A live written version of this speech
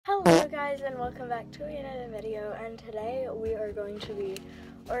Hello guys and welcome back to another video, and today we are going to be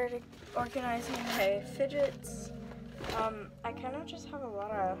organizing my fidgets. I kind of just have a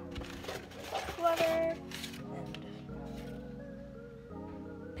lot of clutter and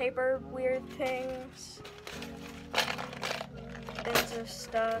paper weird things, bins of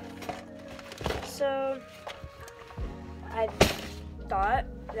stuff, so I thought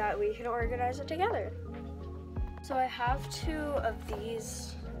that we could organize it together. So I have 2 of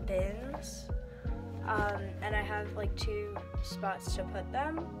these bins, and I have like 2 spots to put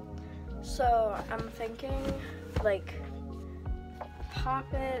them. So I'm thinking like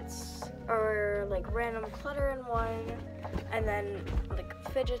poppets or like random clutter in one, and then like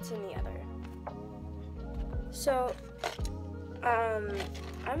fidgets in the other. So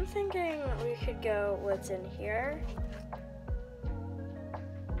I'm thinking we could go what's in here.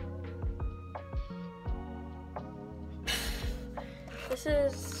 This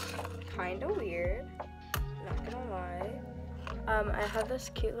is kind of weird, not gonna lie. I have this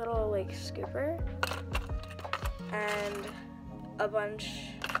cute little like scooper and a bunch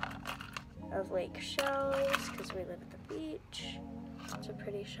of like shells because we live at the beach. It's a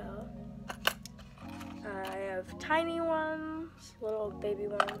pretty shell. I have tiny ones, little baby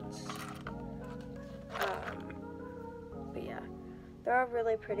ones. But yeah, they're all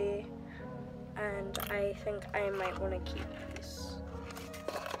really pretty, and I think I might want to keep these.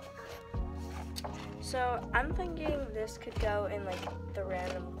 So I'm thinking this could go in like the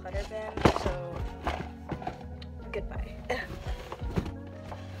random clutter bin, so goodbye.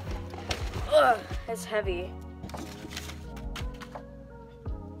 Ugh, it's heavy.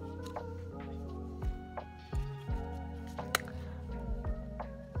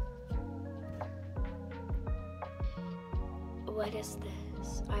 What is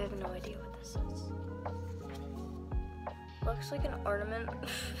this? I have no idea what this is. Looks like an ornament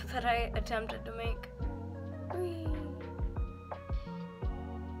that I attempted to make. Whee!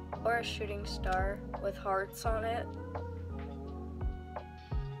 Or a shooting star with hearts on it.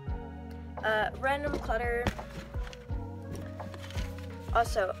 Random clutter.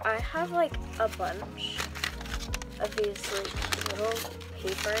 Also, I have like a bunch of these like little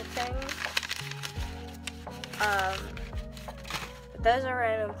paper things. But those are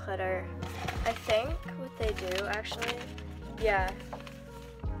random clutter. I think what they do actually, yeah,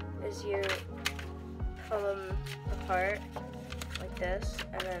 is you pull them apart like this,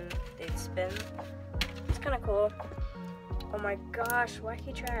 and then they'd spin. It's kind of cool. Oh my gosh,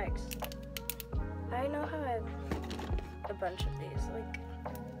 wacky tracks. I know how I have a bunch of these. Like,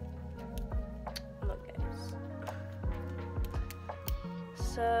 look guys.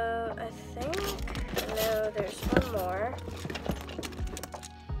 So I think, no, there's one more.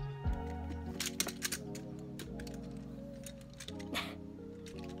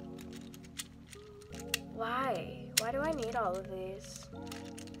 Why? Why do I need all of these?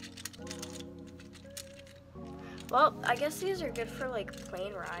 Well, I guess these are good for like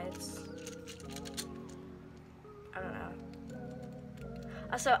plane rides. I don't know.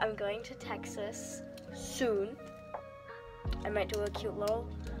 Also, I'm going to Texas soon. I might do a cute little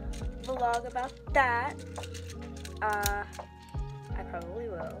vlog about that. I probably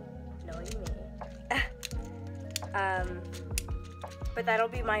will, knowing me. But that'll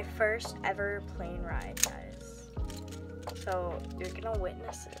be my first ever plane ride, guys. So you're gonna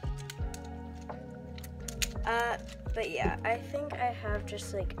witness it. But yeah, I think I have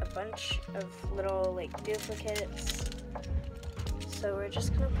just like a bunch of little like duplicates. So we're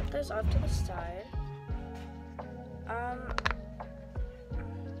just gonna put those off to the side.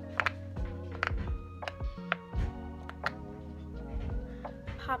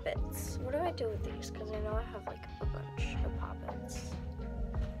 Poppets. What do I do with these? Because I know I have like a bunch of poppets.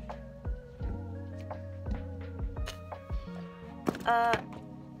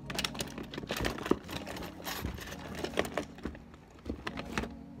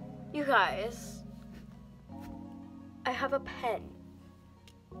 You guys, I have a pen.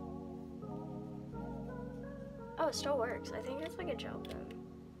 Oh, it still works. I think it's like a gel pen.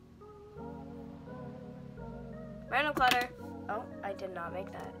 Random clutter. Oh, I did not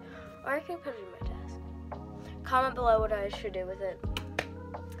make that. Or I can put it in my desk. Comment below what I should do with it.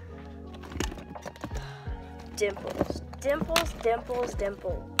 Dimples. Dimples, dimples,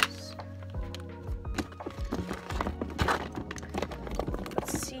 dimples.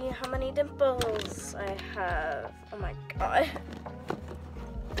 Let's see how many dimples I have. Oh my god.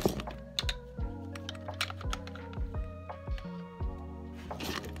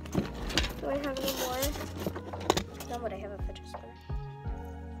 Do I have any more? No, but I have a fidget spinner.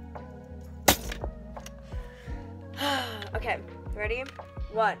 Okay, ready?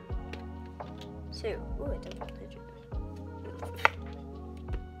 1, 2. Ooh, a double digit.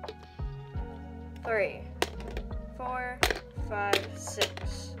 3, 4, 5,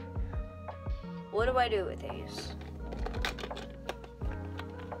 6. What do I do with these?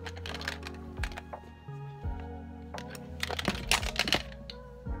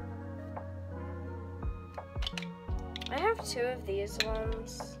 I have 2 of these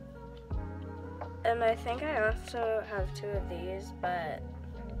ones. And I think I also have 2 of these, but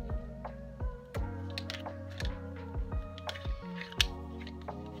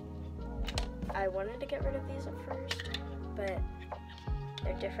I wanted to get rid of these at first, but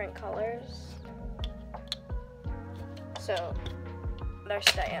they're different colors. So they're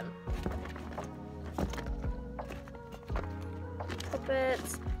staying.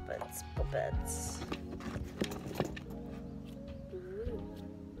 Puppets, puppets, puppets.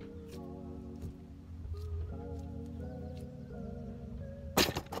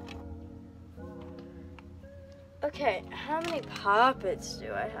 Okay, how many puppets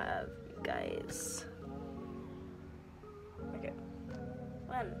do I have, you guys? Okay,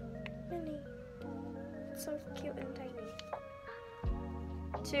 1, mini, so cute and tiny.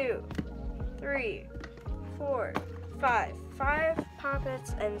 2, 3, 4, 5. 5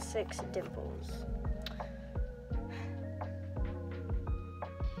 puppets and 6 dimples.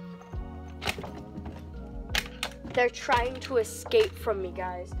 They're trying to escape from me,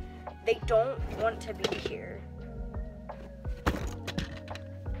 guys. They don't want to be here.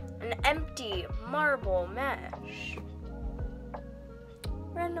 An empty marble mesh.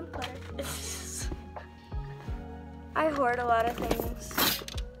 Random clutter. I hoard a lot of things.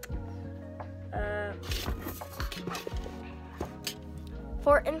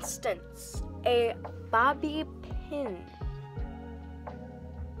 For instance, a bobby pin.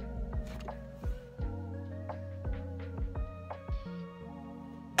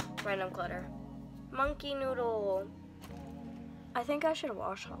 Random clutter. Monkey noodle. I think I should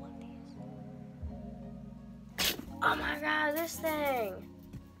wash all of these. Oh my god, this thing.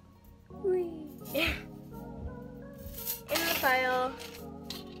 Whee. In the pile.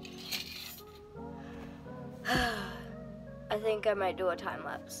 I think I might do a time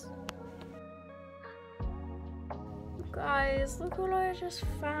lapse. Guys, look what I just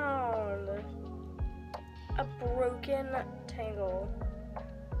found. A broken tangle.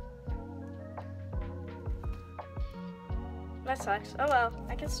 That sucks. Oh well,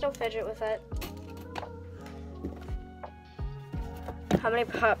 I can still fidget with it. How many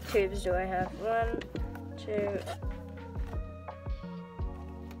pop tubes do I have? 1, 2.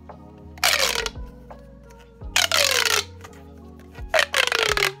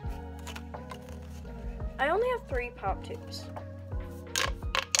 I only have 3 pop tubes.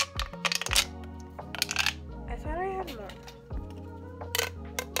 I thought I had more.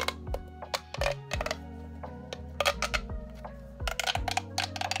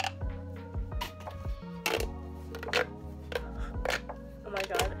 Oh my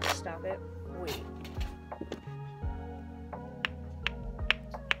god, stop it. Wait.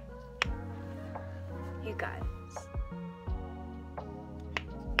 You guys.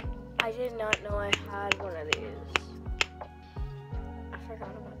 I did not know I had one of these. I forgot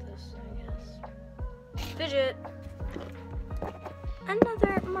about this, I guess. Fidget.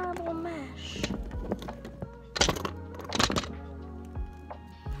 Another marble mesh.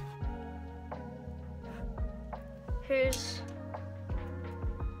 Here's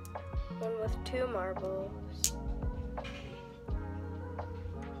one with 2 marble.